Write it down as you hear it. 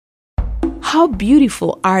How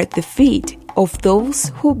beautiful are the feet of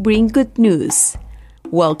those who bring good news.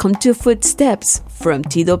 Welcome to Footsteps from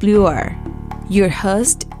TWR. Your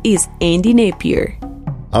host is Andy Napier.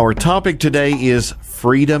 Our topic today is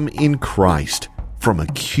freedom in Christ from a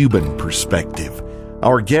Cuban perspective.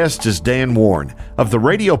 Our guest is Dan Warne of the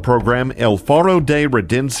radio program El Faro de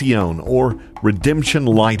Redención, or Redemption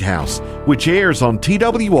Lighthouse, which airs on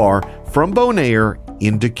TWR from Bonaire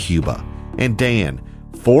into Cuba. And Dan,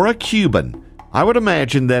 for a Cuban, I would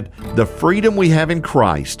imagine that the freedom we have in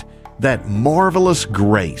Christ, that marvelous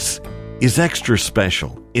grace, is extra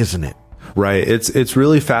special, isn't it? Right. It's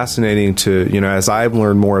really fascinating to, as I've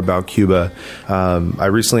learned more about Cuba, I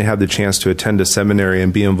recently had the chance to attend a seminary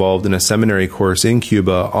and be involved in a seminary course in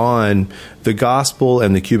Cuba on the gospel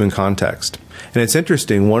and the Cuban context. And it's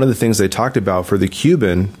interesting, one of the things they talked about for the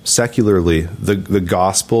Cuban, secularly, the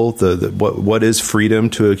gospel, what is freedom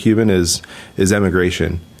to a Cuban is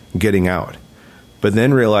emigration, getting out. But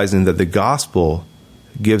then realizing that the gospel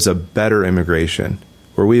gives a better immigration,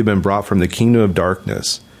 where we have been brought from the kingdom of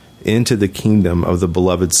darkness into the kingdom of the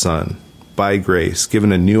beloved Son, by grace,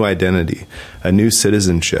 given a new identity, a new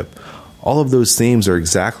citizenship. All of those themes are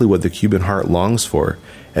exactly what the Cuban heart longs for.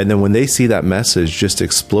 And then when they see that message just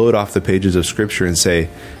explode off the pages of Scripture and say,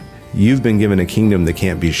 you've been given a kingdom that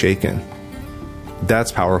can't be shaken,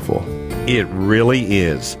 that's powerful. It really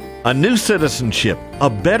is. A new citizenship,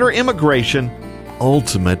 a better immigration,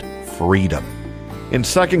 ultimate freedom. In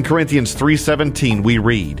 2 Corinthians 3:17 we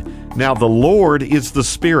read, "Now the Lord is the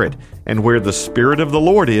Spirit, and where the Spirit of the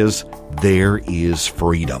Lord is, there is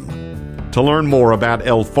freedom." To learn more about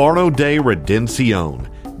El Faro de Redención,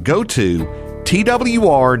 go to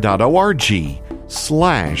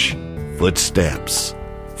twr.org/footsteps.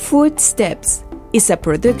 Footsteps is a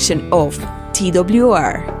production of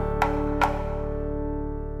TWR.